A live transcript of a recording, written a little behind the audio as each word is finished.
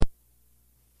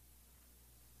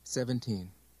17.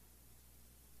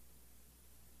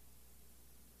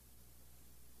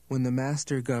 When the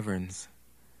master governs,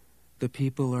 the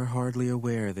people are hardly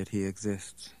aware that he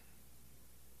exists.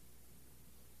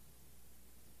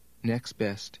 Next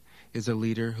best is a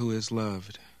leader who is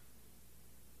loved.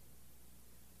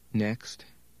 Next,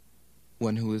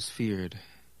 one who is feared.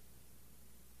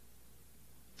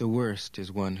 The worst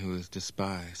is one who is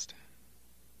despised.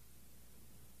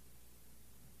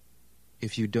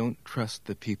 If you don't trust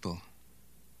the people,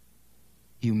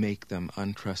 you make them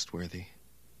untrustworthy.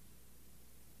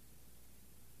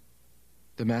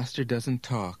 The master doesn't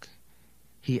talk,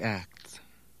 he acts.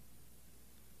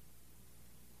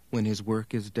 When his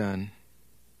work is done,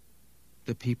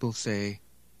 the people say,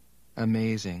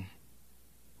 "Amazing,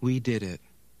 we did it,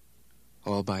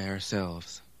 all by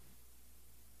ourselves."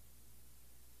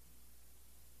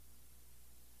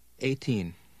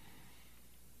 18.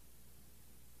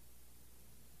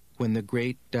 When the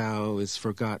great Tao is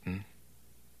forgotten,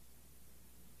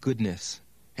 goodness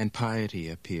and piety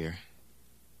appear.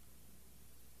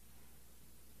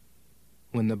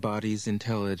 When the body's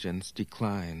intelligence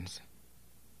declines,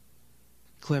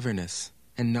 cleverness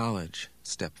and knowledge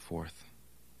step forth.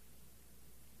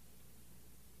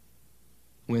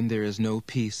 When there is no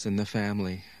peace in the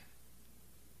family,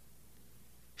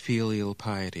 filial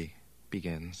piety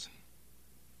begins.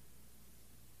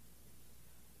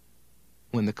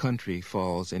 When the country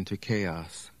falls into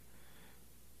chaos,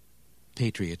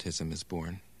 patriotism is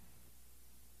born.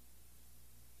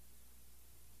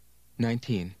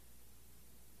 19.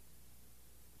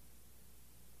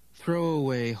 Throw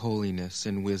away holiness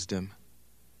and wisdom,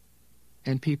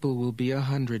 and people will be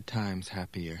 100 times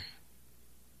happier.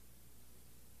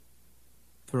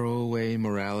 Throw away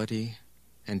morality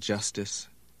and justice,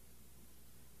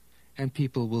 and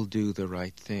people will do the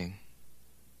right thing.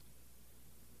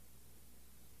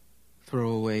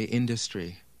 Throw away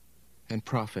industry and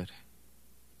profit,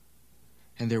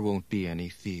 and there won't be any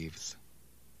thieves.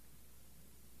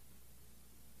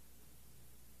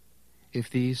 If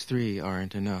these three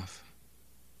aren't enough,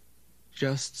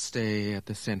 just stay at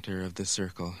the center of the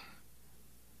circle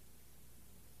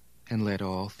and let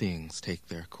all things take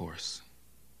their course.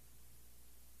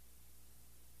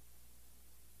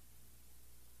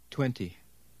 20.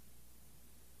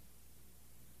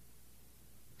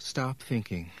 Stop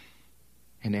thinking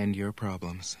and end your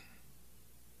problems.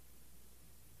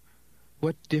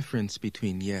 What difference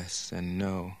between yes and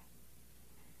no?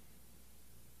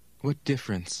 What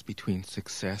difference between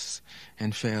success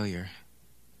and failure?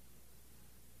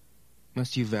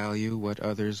 Must you value what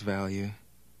others value,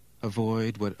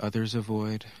 avoid what others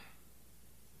avoid?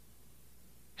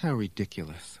 How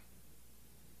ridiculous.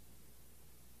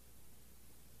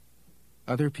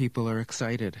 Other people are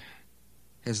excited,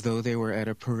 as though they were at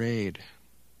a parade.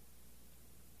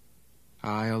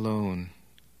 I alone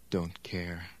don't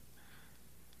care.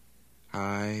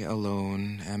 I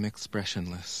alone am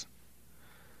expressionless,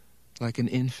 like an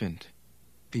infant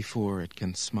before it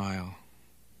can smile.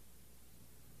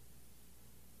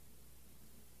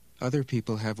 Other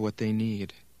people have what they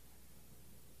need.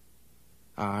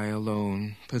 I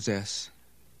alone possess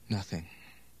nothing.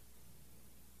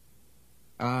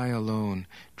 I alone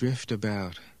drift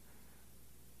about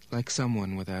like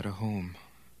someone without a home.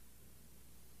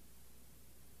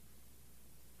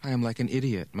 I am like an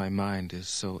idiot, my mind is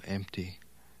so empty.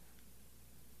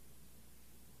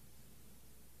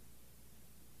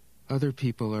 Other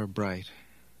people are bright.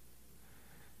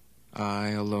 I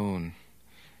alone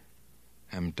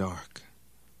am dark.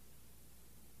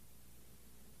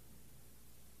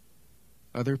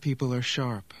 Other people are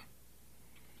sharp.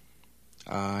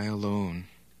 I alone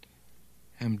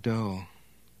am dull.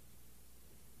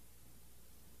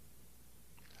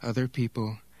 Other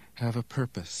people have a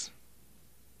purpose.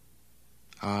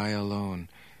 I alone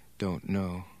don't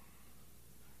know.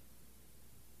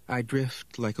 I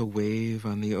drift like a wave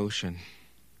on the ocean.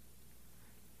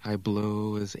 I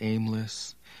blow as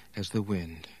aimless as the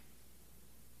wind.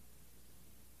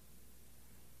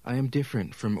 I am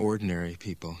different from ordinary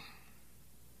people.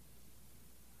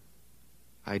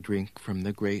 I drink from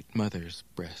the Great Mother's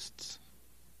breasts.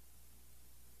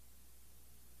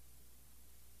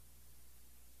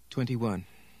 21.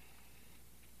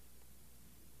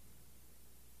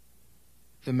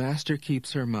 The Master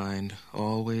keeps her mind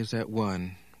always at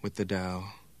one with the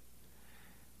Tao.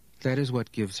 That is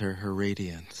what gives her her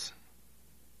radiance.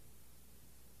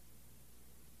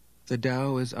 The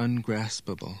Tao is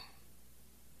ungraspable.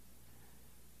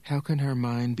 How can her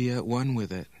mind be at one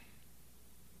with it?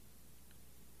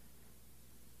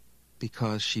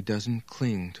 Because she doesn't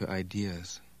cling to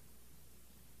ideas.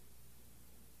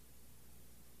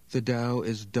 The Tao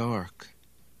is dark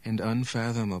and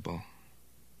unfathomable.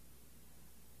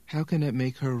 How can it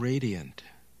make her radiant?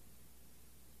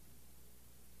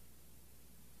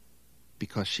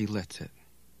 Because she lets it.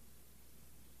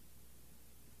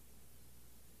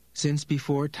 Since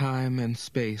before time and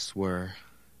space were,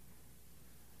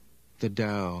 the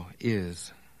Tao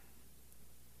is.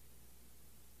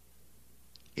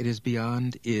 It is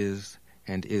beyond is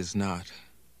and is not.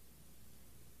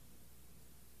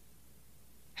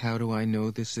 How do I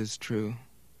know this is true?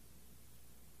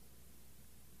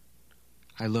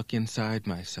 I look inside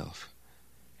myself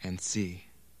and see.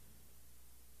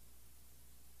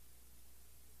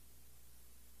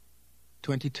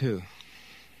 22.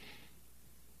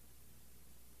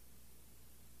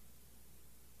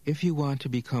 If you want to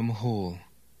become whole,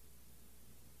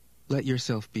 let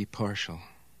yourself be partial.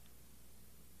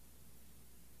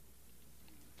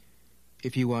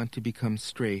 If you want to become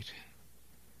straight,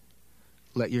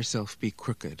 let yourself be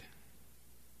crooked.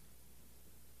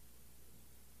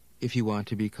 If you want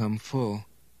to become full,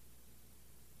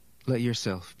 let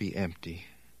yourself be empty.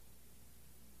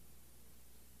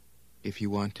 If you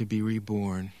want to be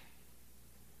reborn,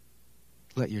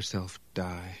 let yourself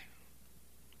die.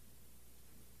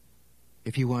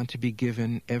 If you want to be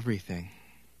given everything,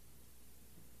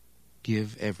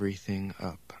 give everything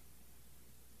up.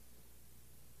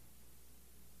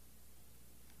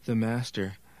 The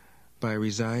Master, by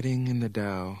residing in the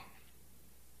Tao,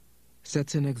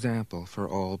 sets an example for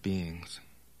all beings.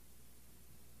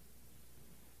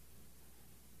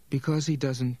 Because he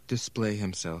doesn't display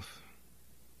himself,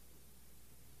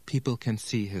 people can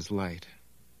see his light.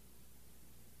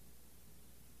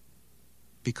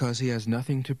 Because he has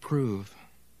nothing to prove,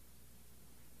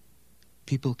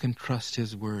 people can trust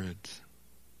his words.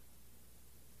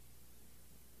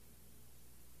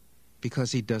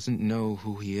 Because he doesn't know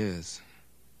who he is,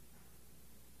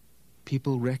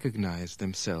 people recognize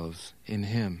themselves in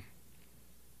him.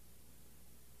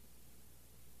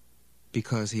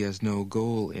 Because he has no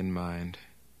goal in mind,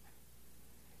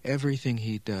 everything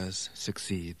he does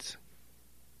succeeds.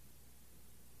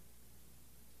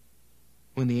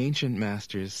 When the ancient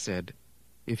masters said,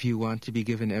 "If you want to be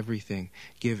given everything,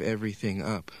 give everything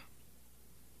up,"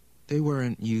 they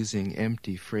weren't using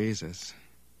empty phrases.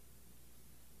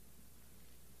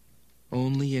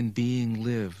 Only in being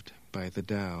lived by the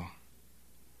Tao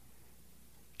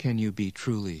can you be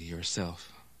truly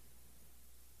yourself.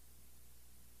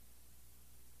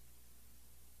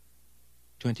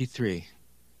 23.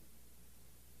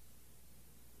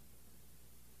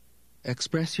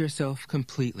 Express yourself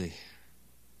completely,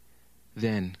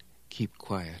 then keep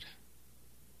quiet.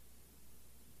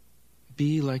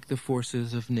 Be like the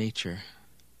forces of nature.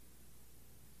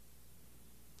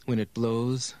 When it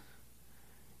blows,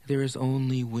 there is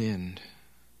only wind.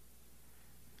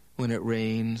 When it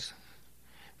rains,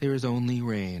 there is only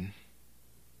rain.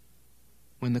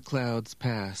 When the clouds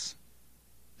pass,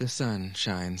 the sun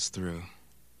shines through.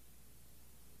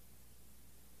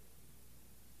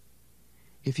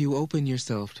 If you open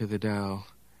yourself to the Tao,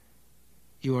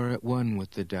 you are at one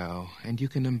with the Tao, and you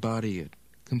can embody it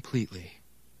completely.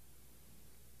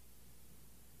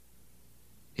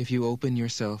 If you open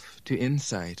yourself to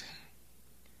insight,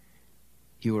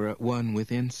 you are at one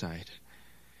with insight,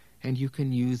 and you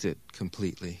can use it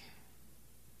completely.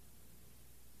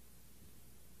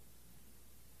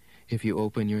 If you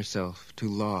open yourself to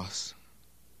loss,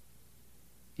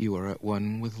 you are at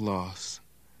one with loss,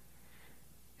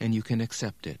 and you can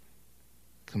accept it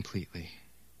completely.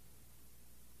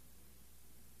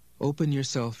 Open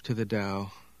yourself to the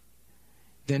Tao,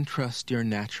 then trust your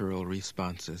natural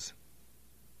responses,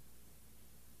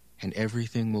 and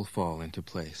everything will fall into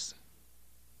place.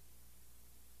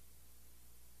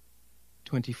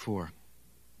 24.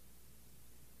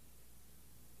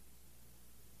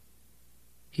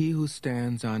 He who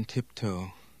stands on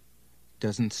tiptoe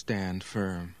doesn't stand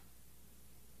firm.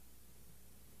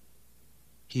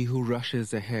 He who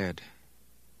rushes ahead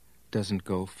doesn't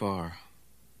go far.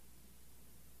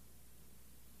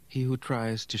 He who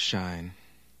tries to shine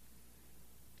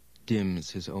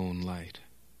dims his own light.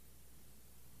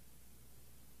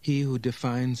 He who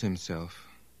defines himself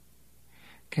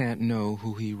can't know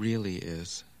who he really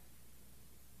is.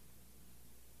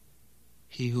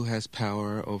 He who has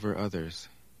power over others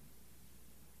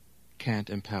can't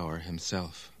empower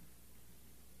himself.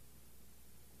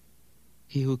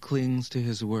 He who clings to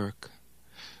his work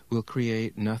will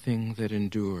create nothing that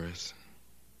endures.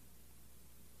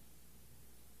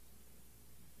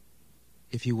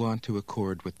 If you want to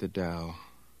accord with the Tao,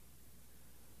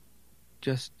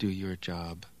 just do your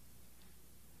job,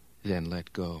 then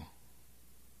let go.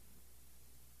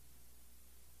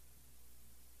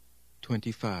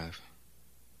 25.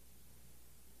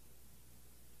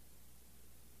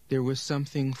 There was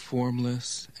something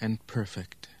formless and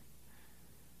perfect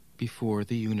before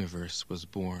the universe was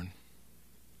born.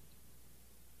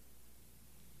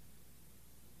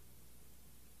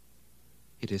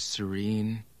 It is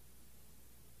serene,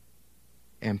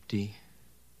 empty,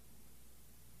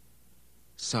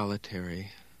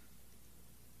 solitary,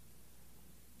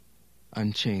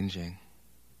 unchanging,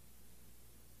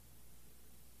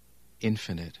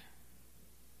 infinite,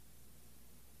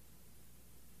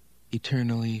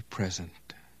 eternally present.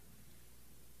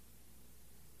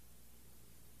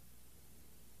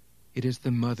 It is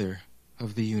the mother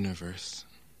of the universe.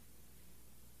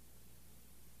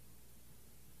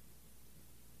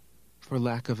 For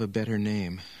lack of a better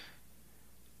name,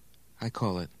 I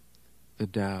call it the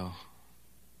Tao.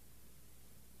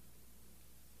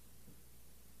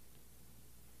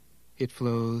 It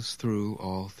flows through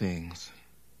all things,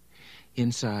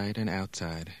 inside and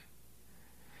outside,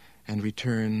 and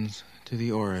returns to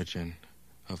the origin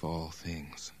of all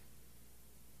things.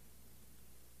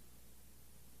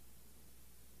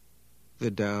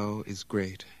 The Tao is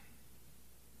great.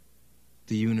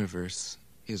 The universe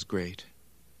is great.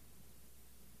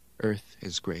 Earth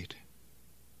is great.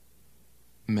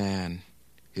 Man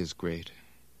is great.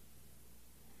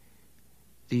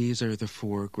 These are the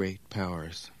four great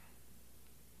powers.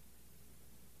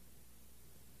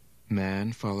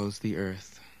 Man follows the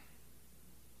earth.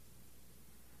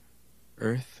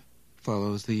 Earth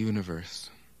follows the universe.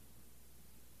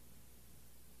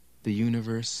 The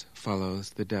universe follows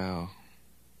the Tao.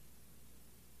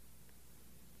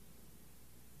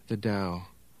 The Tao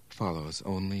follows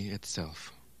only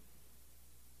itself.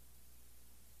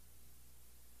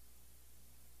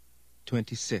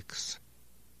 26.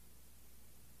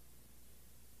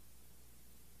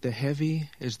 The heavy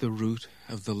is the root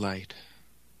of the light.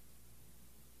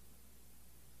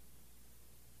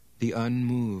 The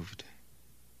unmoved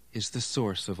is the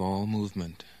source of all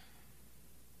movement.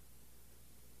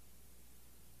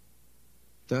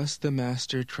 Thus the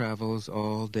master travels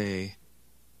all day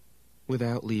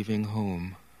without leaving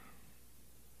home.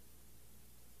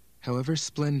 However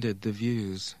splendid the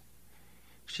views,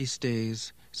 she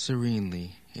stays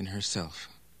serenely in herself.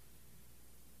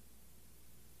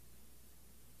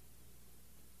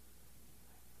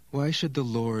 Why should the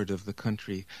lord of the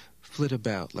country flit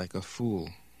about like a fool?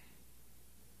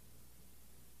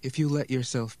 If you let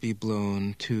yourself be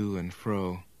blown to and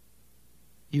fro,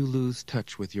 you lose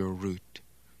touch with your root.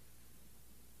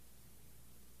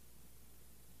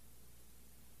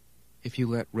 If you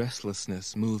let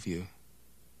restlessness move you,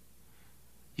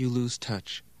 you lose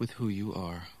touch with who you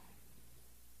are.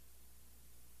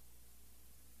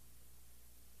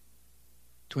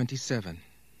 27.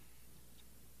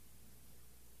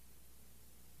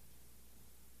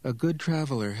 A good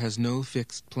traveler has no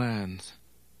fixed plans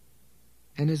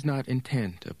and is not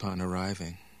intent upon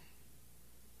arriving.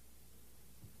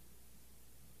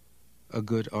 A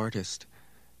good artist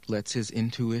lets his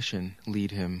intuition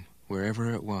lead him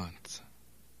wherever it wants.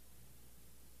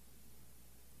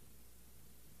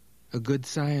 A good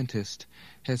scientist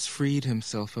has freed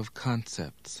himself of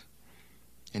concepts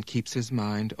and keeps his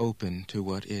mind open to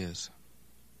what is.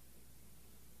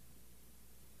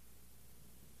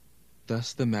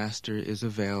 Thus the master is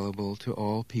available to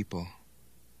all people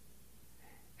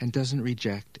and doesn't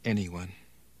reject anyone.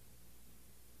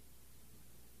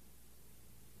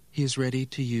 He is ready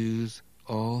to use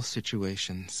all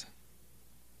situations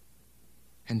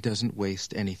and doesn't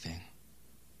waste anything.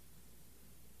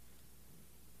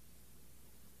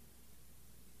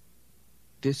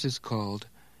 This is called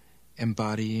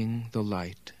embodying the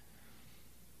light.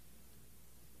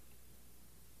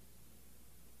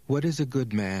 What is a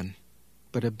good man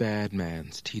but a bad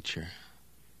man's teacher?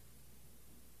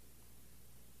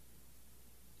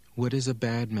 What is a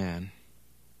bad man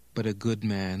but a good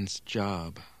man's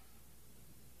job?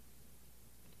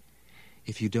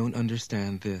 If you don't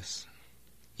understand this,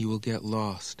 you will get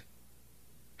lost,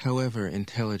 however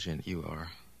intelligent you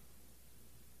are.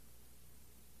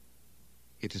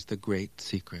 It is the great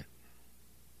secret.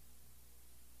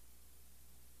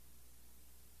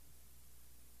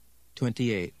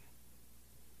 28.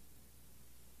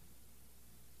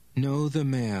 Know the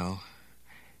male,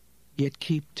 yet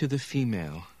keep to the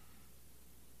female.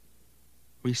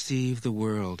 Receive the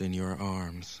world in your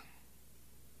arms.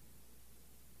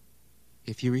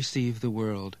 If you receive the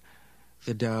world,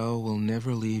 the Tao will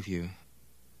never leave you,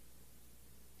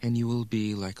 and you will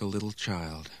be like a little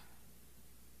child.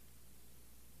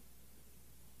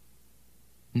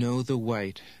 Know the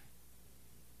white,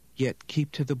 yet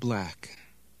keep to the black.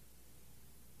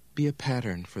 Be a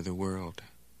pattern for the world.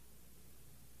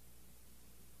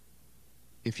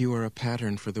 If you are a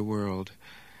pattern for the world,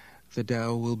 the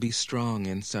Tao will be strong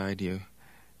inside you,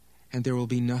 and there will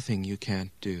be nothing you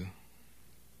can't do.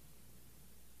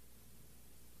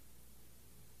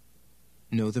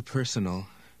 Know the personal,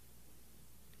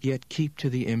 yet keep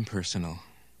to the impersonal.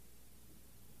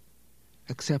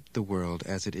 Accept the world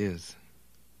as it is.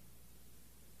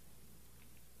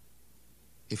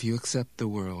 If you accept the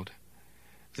world,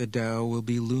 the Tao will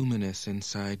be luminous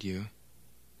inside you,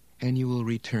 and you will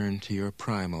return to your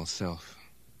primal self.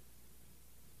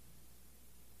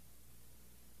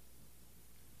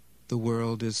 The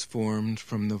world is formed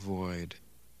from the void,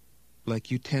 like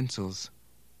utensils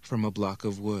from a block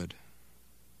of wood.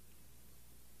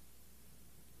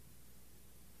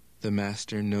 The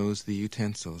master knows the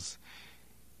utensils,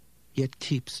 yet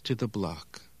keeps to the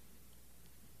block.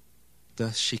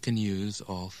 Thus she can use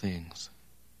all things.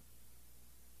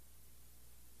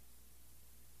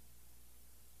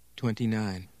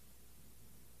 29.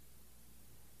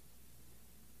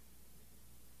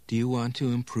 Do you want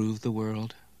to improve the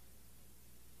world?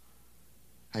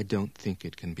 I don't think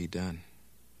it can be done.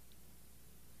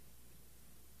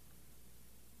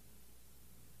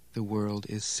 The world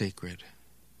is sacred.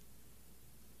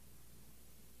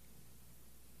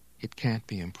 It can't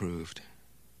be improved.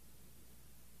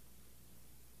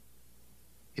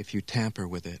 If you tamper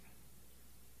with it,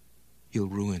 you'll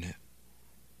ruin it.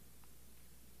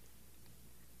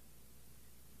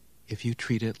 If you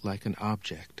treat it like an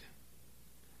object,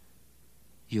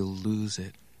 you'll lose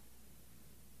it.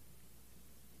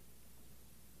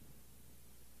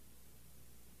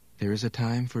 There is a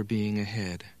time for being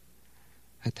ahead,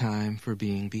 a time for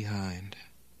being behind,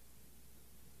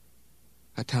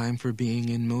 a time for being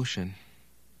in motion,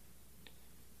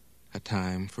 a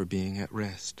time for being at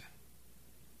rest,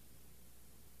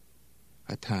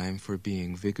 a time for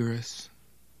being vigorous,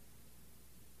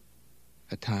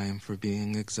 a time for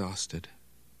being exhausted,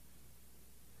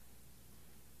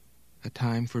 a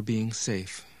time for being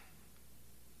safe,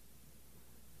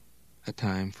 a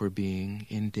time for being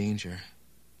in danger.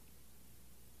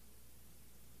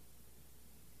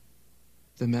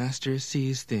 The Master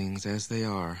sees things as they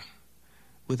are,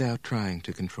 without trying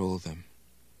to control them.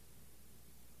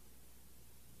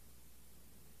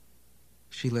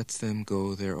 She lets them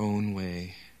go their own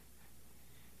way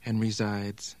and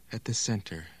resides at the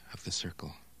center of the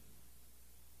circle.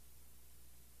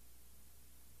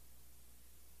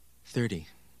 30.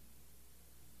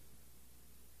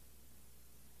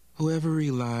 Whoever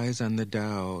relies on the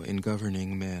Tao in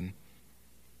governing men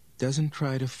doesn't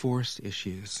try to force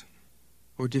issues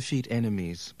or defeat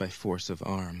enemies by force of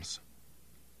arms.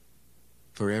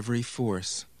 For every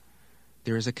force,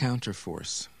 there is a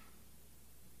counterforce.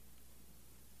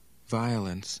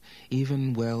 Violence,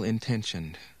 even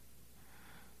well-intentioned,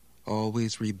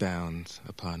 always rebounds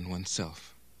upon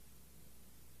oneself.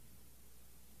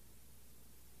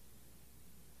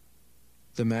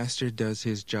 The Master does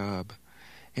his job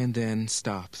and then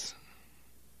stops.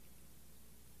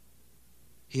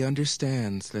 He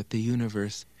understands that the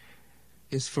universe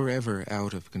is forever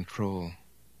out of control,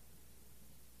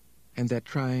 and that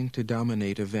trying to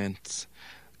dominate events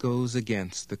goes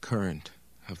against the current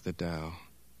of the Tao.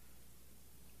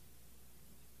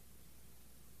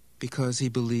 Because he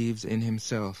believes in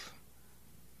himself,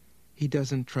 he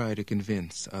doesn't try to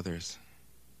convince others.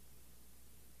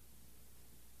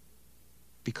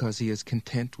 Because he is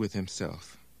content with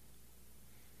himself,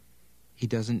 he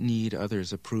doesn't need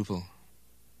others' approval.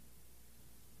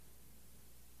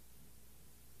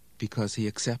 Because he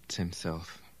accepts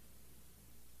himself,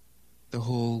 the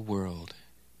whole world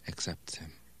accepts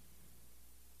him.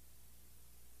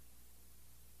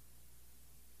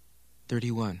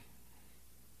 31.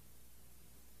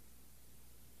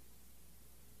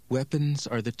 Weapons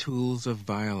are the tools of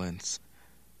violence.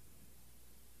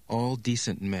 All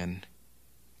decent men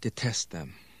detest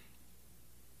them.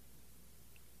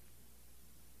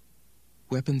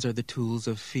 Weapons are the tools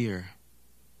of fear.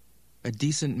 A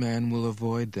decent man will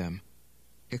avoid them,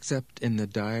 except in the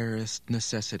direst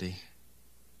necessity,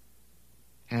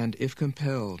 and if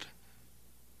compelled,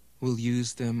 will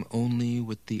use them only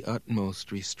with the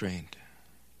utmost restraint.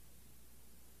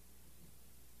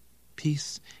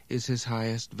 Peace is his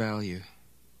highest value.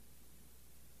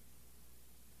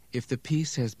 If the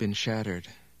peace has been shattered,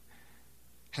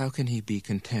 how can he be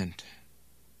content?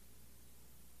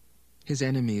 His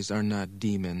enemies are not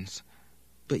demons,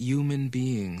 but human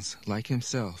beings like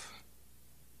himself.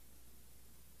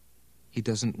 He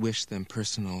doesn't wish them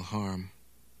personal harm,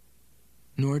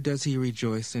 nor does he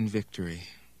rejoice in victory.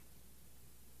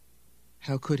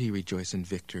 How could he rejoice in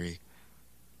victory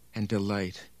and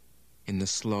delight in the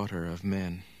slaughter of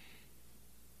men.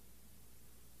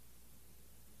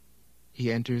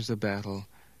 He enters a battle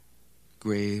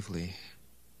gravely,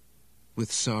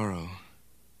 with sorrow,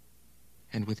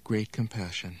 and with great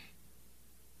compassion,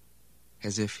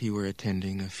 as if he were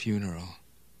attending a funeral.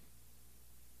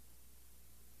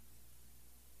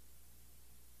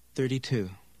 32.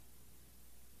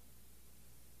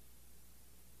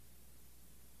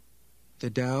 The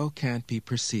Tao can't be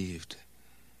perceived.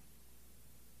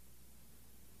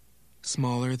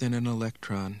 Smaller than an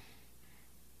electron,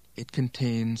 it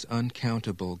contains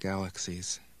uncountable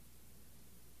galaxies.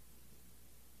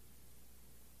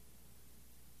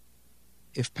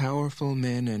 If powerful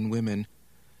men and women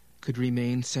could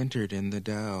remain centered in the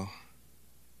Tao,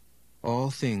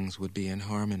 all things would be in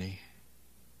harmony.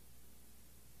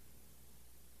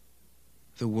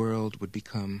 The world would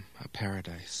become a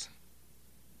paradise.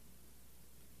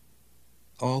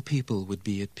 All people would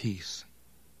be at peace,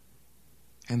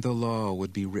 and the law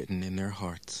would be written in their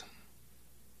hearts.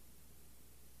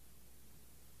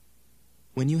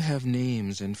 When you have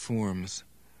names and forms,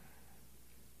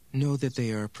 know that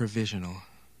they are provisional.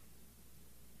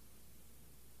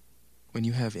 When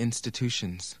you have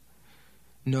institutions,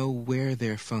 know where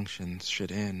their functions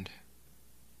should end.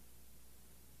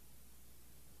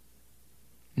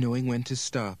 Knowing when to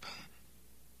stop,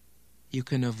 you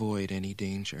can avoid any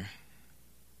danger.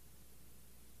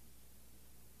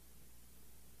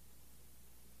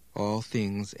 All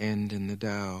things end in the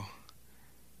Tao,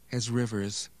 as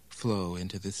rivers flow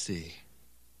into the sea.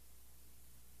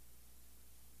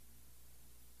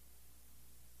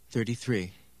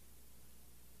 33.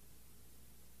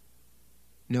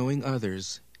 Knowing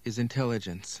others is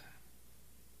intelligence.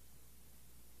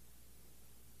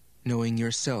 Knowing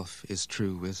yourself is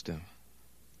true wisdom.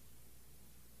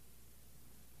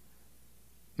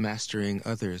 Mastering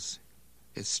others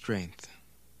is strength.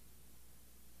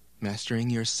 Mastering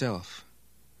yourself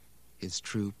is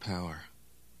true power.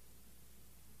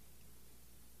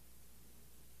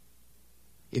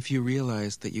 If you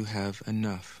realize that you have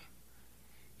enough,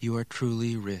 you are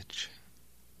truly rich.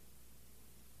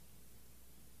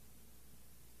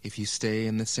 If you stay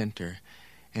in the center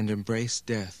and embrace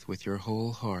death with your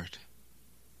whole heart,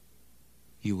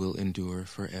 you will endure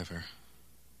forever.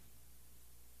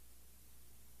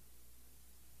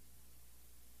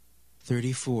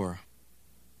 34.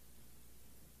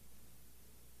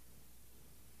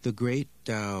 The great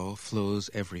Tao flows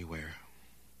everywhere.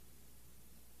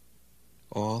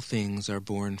 All things are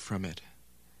born from it,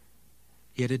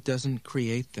 yet it doesn't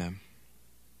create them.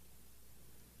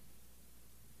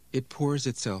 It pours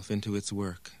itself into its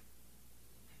work,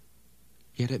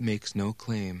 yet it makes no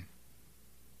claim.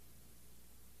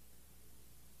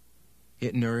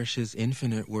 It nourishes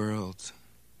infinite worlds,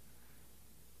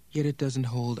 yet it doesn't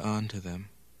hold on to them.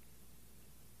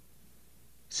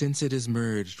 Since it is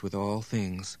merged with all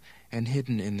things and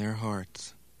hidden in their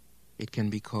hearts, it can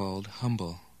be called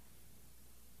humble.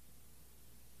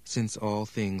 Since all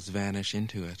things vanish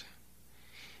into it,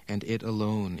 and it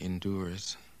alone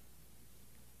endures,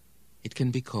 it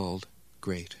can be called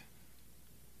great.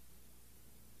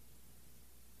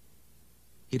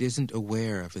 It isn't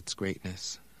aware of its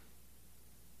greatness.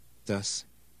 Thus,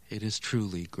 it is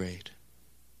truly great.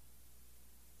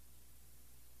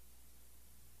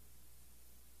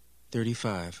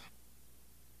 35.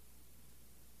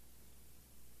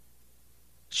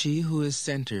 She who is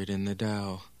centered in the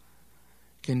Tao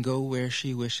can go where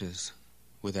she wishes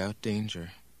without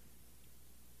danger.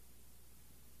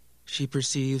 She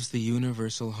perceives the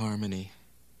universal harmony,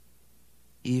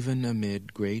 even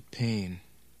amid great pain,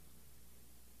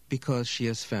 because she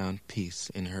has found peace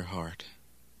in her heart.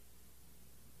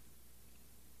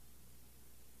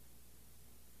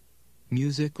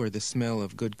 Music or the smell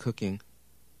of good cooking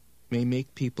may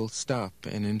make people stop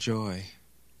and enjoy,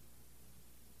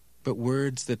 but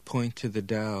words that point to the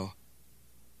Tao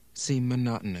seem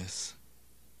monotonous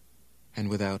and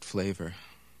without flavor.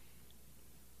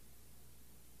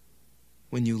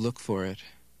 When you look for it,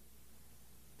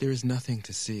 there is nothing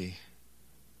to see.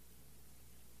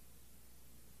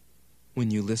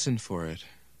 When you listen for it,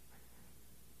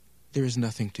 there is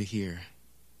nothing to hear.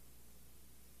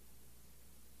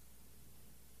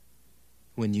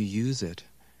 When you use it,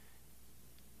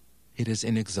 it is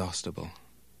inexhaustible.